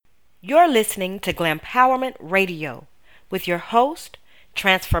You're listening to Glampowerment Radio with your host,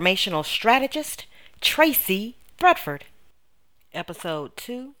 transformational strategist Tracy Thrudford. Episode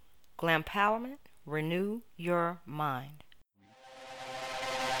 2, Glampowerment, Renew Your Mind.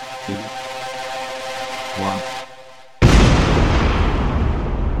 2, 1.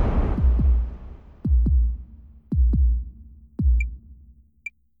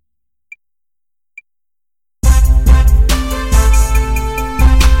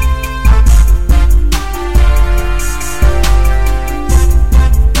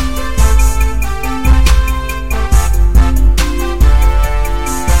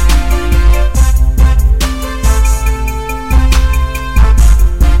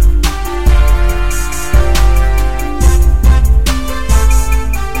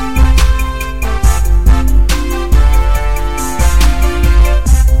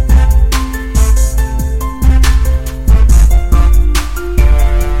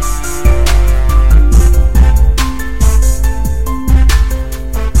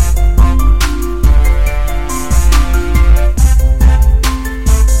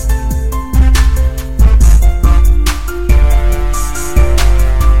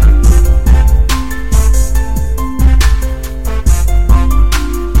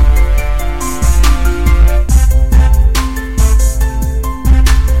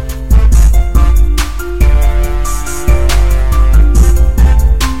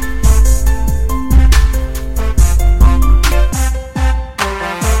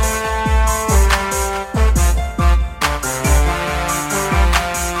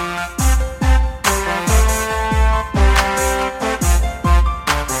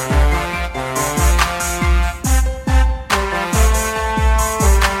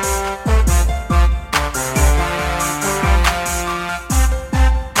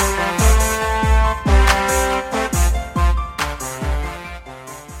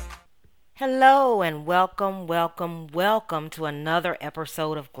 Hello and welcome to another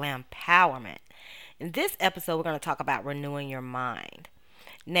episode of Glampowerment. In this episode, we're going to talk about renewing your mind.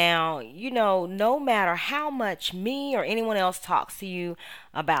 Now, no matter how much me or anyone else talks to you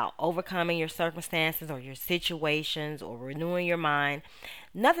about overcoming your circumstances or your situations or renewing your mind,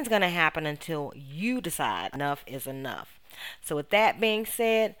 nothing's going to happen until you decide enough is enough. So with that being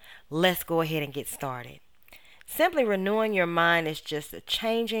said, let's go ahead and get started. Simply renewing your mind is just a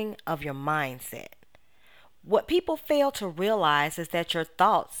changing of your mindset. What people fail to realize is that your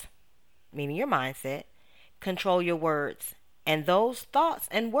thoughts, meaning your mindset, control your words, and those thoughts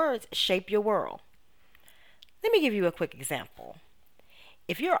and words shape your world. Let me give you a quick example.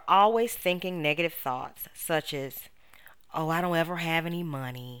 If you're always thinking negative thoughts, such as, oh, I don't ever have any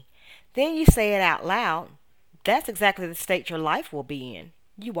money, then you say it out loud, that's exactly the state your life will be in.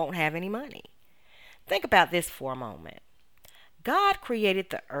 You won't have any money. Think about this for a moment. God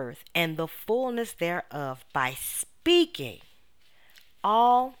created the earth and the fullness thereof by speaking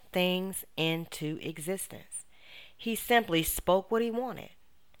all things into existence. He simply spoke what he wanted.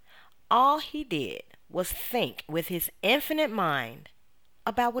 All he did was think with his infinite mind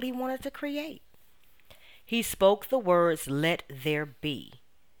about what he wanted to create. He spoke the words, "Let there be,"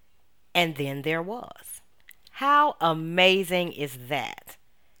 and then there was. How amazing is that?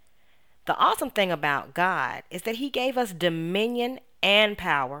 The awesome thing about God is that he gave us dominion and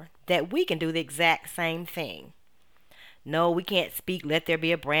power that we can do the exact same thing. No, we can't speak, "Let there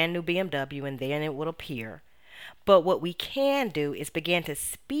be a brand new BMW," and then it will appear. But what we can do is begin to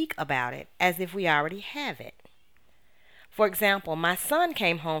speak about it as if we already have it. For example, my son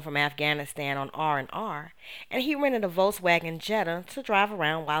came home from Afghanistan on R&R, and he rented a Volkswagen Jetta to drive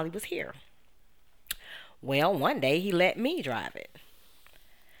around while he was here. Well, one day he let me drive it.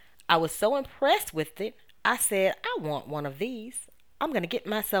 I was so impressed with it, I said, I want one of these. I'm going to get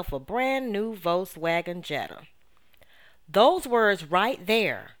myself a brand new Volkswagen Jetta. Those words right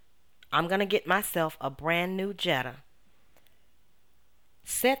there, I'm going to get myself a brand new Jetta,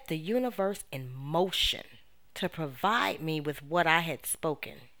 set the universe in motion to provide me with what I had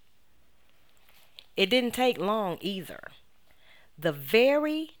spoken. It didn't take long either. The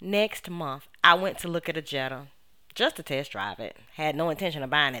very next month, I went to look at a Jetta just to test drive it. Had no intention of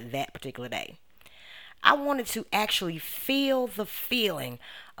buying it that particular day. I wanted to actually feel the feeling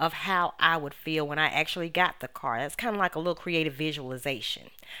of how I would feel when I actually got the car. That's kind of like a little creative visualization.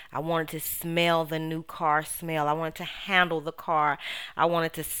 I wanted to smell the new car smell. I wanted to handle the car. I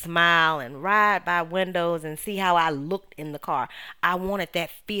wanted to smile and ride by windows and see how I looked in the car. I wanted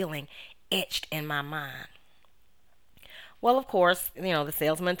that feeling etched in my mind. Well, of course, the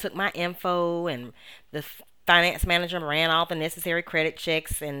salesman took my info and the finance manager ran all the necessary credit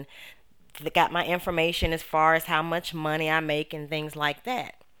checks and got my information as far as how much money I make and things like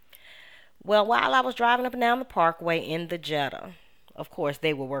that. Well, while I was driving up and down the parkway in the Jetta, of course,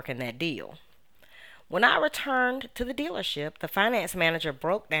 they were working that deal. When I returned to the dealership, the finance manager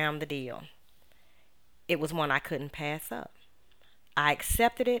broke down the deal. It was one I couldn't pass up. I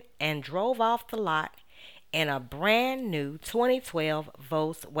accepted it and drove off the lot in a brand new 2012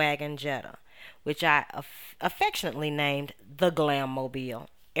 Volkswagen Jetta, which I affectionately named the Glam Mobile.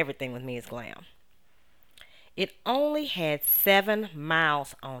 Everything with me is glam. It only had 7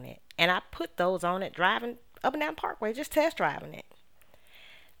 miles on it, and I put those on it driving up and down Parkway, just test driving it.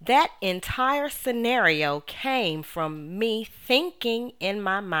 That entire scenario came from me thinking in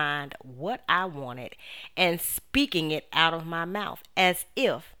my mind what I wanted and speaking it out of my mouth as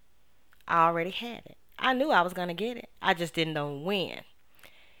if I already had it. I knew I was going to get it. I just didn't know when.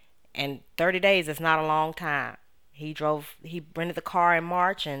 And 30 days is not a long time. He rented the car in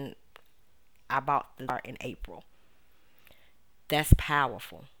March and I bought the car in April. That's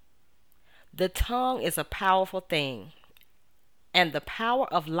powerful. The tongue is a powerful thing, and the power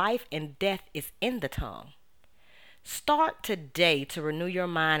of life and death is in the tongue. Start today to renew your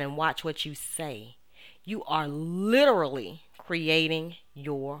mind and watch what you say. You are literally creating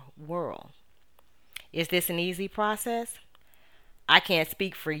your world. Is this an easy process? I can't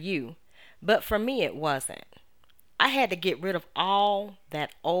speak for you, but for me it wasn't. I had to get rid of all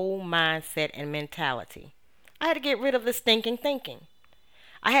that old mindset and mentality. I had to get rid of the stinking thinking.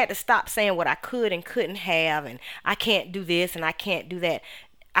 I had to stop saying what I could and couldn't have, and I can't do this and I can't do that.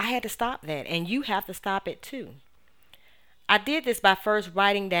 I had to stop that, and you have to stop it too. I did this by first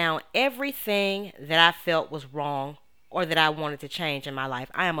writing down everything that I felt was wrong or that I wanted to change in my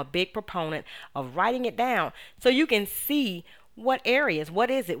life. I am a big proponent of writing it down so you can see what areas, what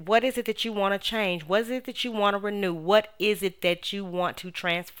is it? What is it that you want to change? What is it that you want to renew? What is it that you want to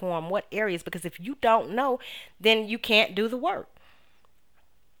transform? What areas? Because if you don't know, then you can't do the work.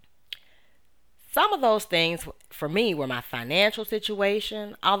 Some of those things for me were my financial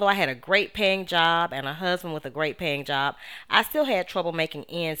situation. Although I had a great paying job and a husband with a great paying job, I still had trouble making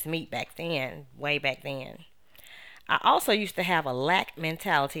ends meet back then, way back then. I also used to have a lack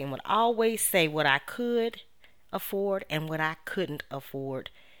mentality and would always say what I could afford and what I couldn't afford.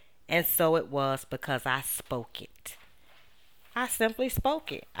 And so it was because I spoke it. I simply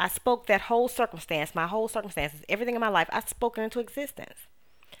spoke it. I spoke that whole circumstance, my whole circumstances, everything in my life, I spoke it into existence.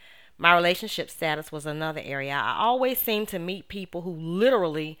 My relationship status was another area. I always seemed to meet people who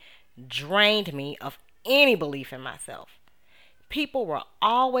literally drained me of any belief in myself. People were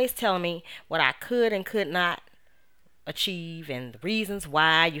always telling me what I could and could not achieve and the reasons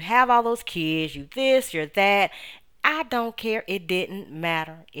why. You have all those kids, you this, you're that. I don't care. It didn't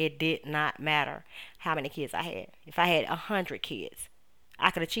matter. It did not matter how many kids I had. If I had 100 kids,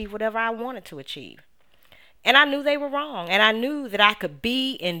 I could achieve whatever I wanted to achieve. And I knew they were wrong. And I knew that I could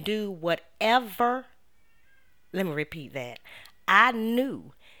be and do whatever. Let me repeat that. I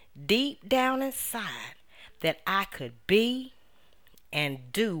knew deep down inside that I could be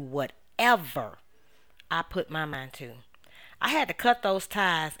and do whatever I put my mind to. I had to cut those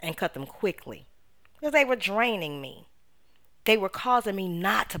ties and cut them quickly because they were draining me. They were causing me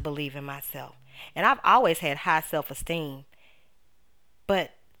not to believe in myself. And I've always had high self-esteem.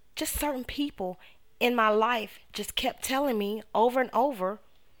 But just certain people in my life just kept telling me over and over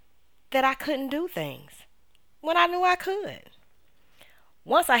that I couldn't do things when I knew I could.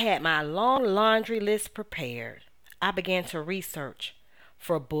 Once I had my long laundry list prepared, I began to research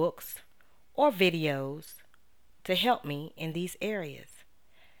for books or videos to help me in these areas.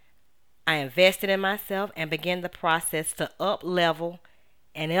 I invested in myself and began the process to up level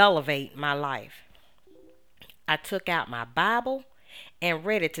and elevate my life. I took out my Bible and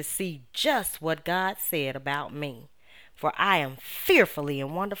read it to see just what God said about me. For I am fearfully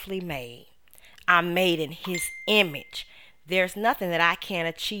and wonderfully made. I'm made in His image. There's nothing that I can't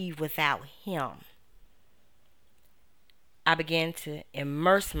achieve without Him. I began to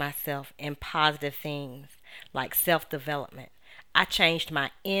immerse myself in positive things like self-development. I changed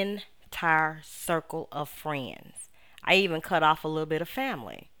my entire circle of friends. I even cut off a little bit of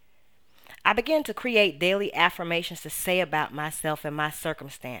family. I began to create daily affirmations to say about myself and my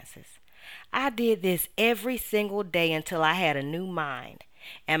circumstances. I did this every single day until I had a new mind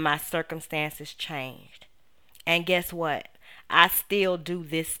and my circumstances changed. And guess what? I still do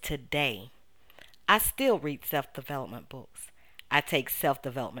this today. I still read self-development books. I take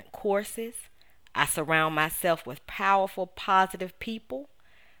self-development courses. I surround myself with powerful, positive people.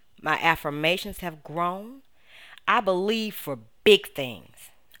 My affirmations have grown. I believe for big things.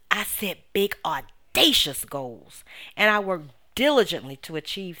 I set big, audacious goals, and I work diligently to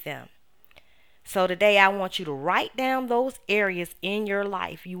achieve them. So today I want you to write down those areas in your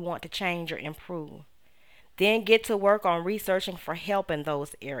life you want to change or improve. Then get to work on researching for help in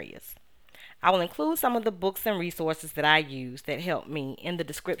those areas. I will include some of the books and resources that I use that help me in the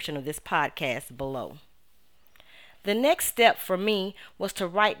description of this podcast below. The next step for me was to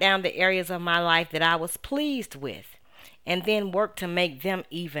write down the areas of my life that I was pleased with and then work to make them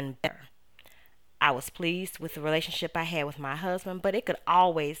even better. I was pleased with the relationship I had with my husband, but it could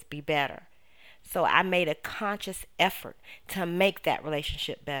always be better. So I made a conscious effort to make that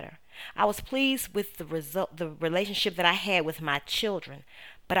relationship better. I was pleased with the relationship that I had with my children,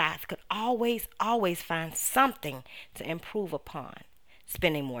 but I could always find something to improve upon.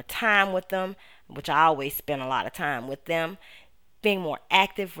 Spending more time with them, which I always spend a lot of time with them, being more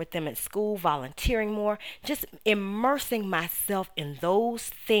active with them at school, volunteering more, just immersing myself in those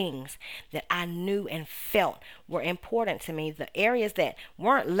things that I knew and felt were important to me, the areas that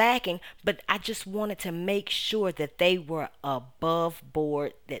weren't lacking, but I just wanted to make sure that they were above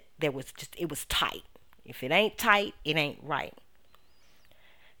board, that it was tight. If it ain't tight, it ain't right.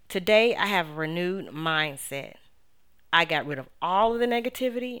 Today I have a renewed mindset. I got rid of all of the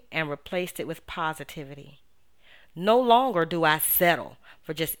negativity and replaced it with positivity. No longer do I settle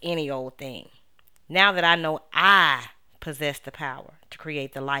for just any old thing. Now that I know I possess the power to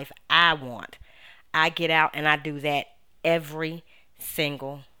create the life I want, I get out and I do that every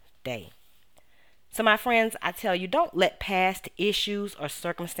single day. So, my friends, I tell you, don't let past issues or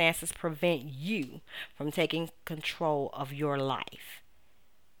circumstances prevent you from taking control of your life.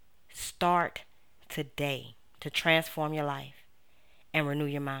 Start today to transform your life and renew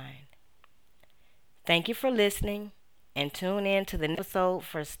your mind. Thank you for listening, and tune in to the next episode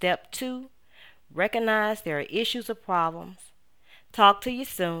for step 2. Recognize there are issues or problems. Talk to you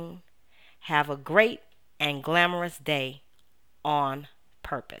soon. Have a great and glamorous day on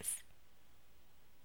purpose.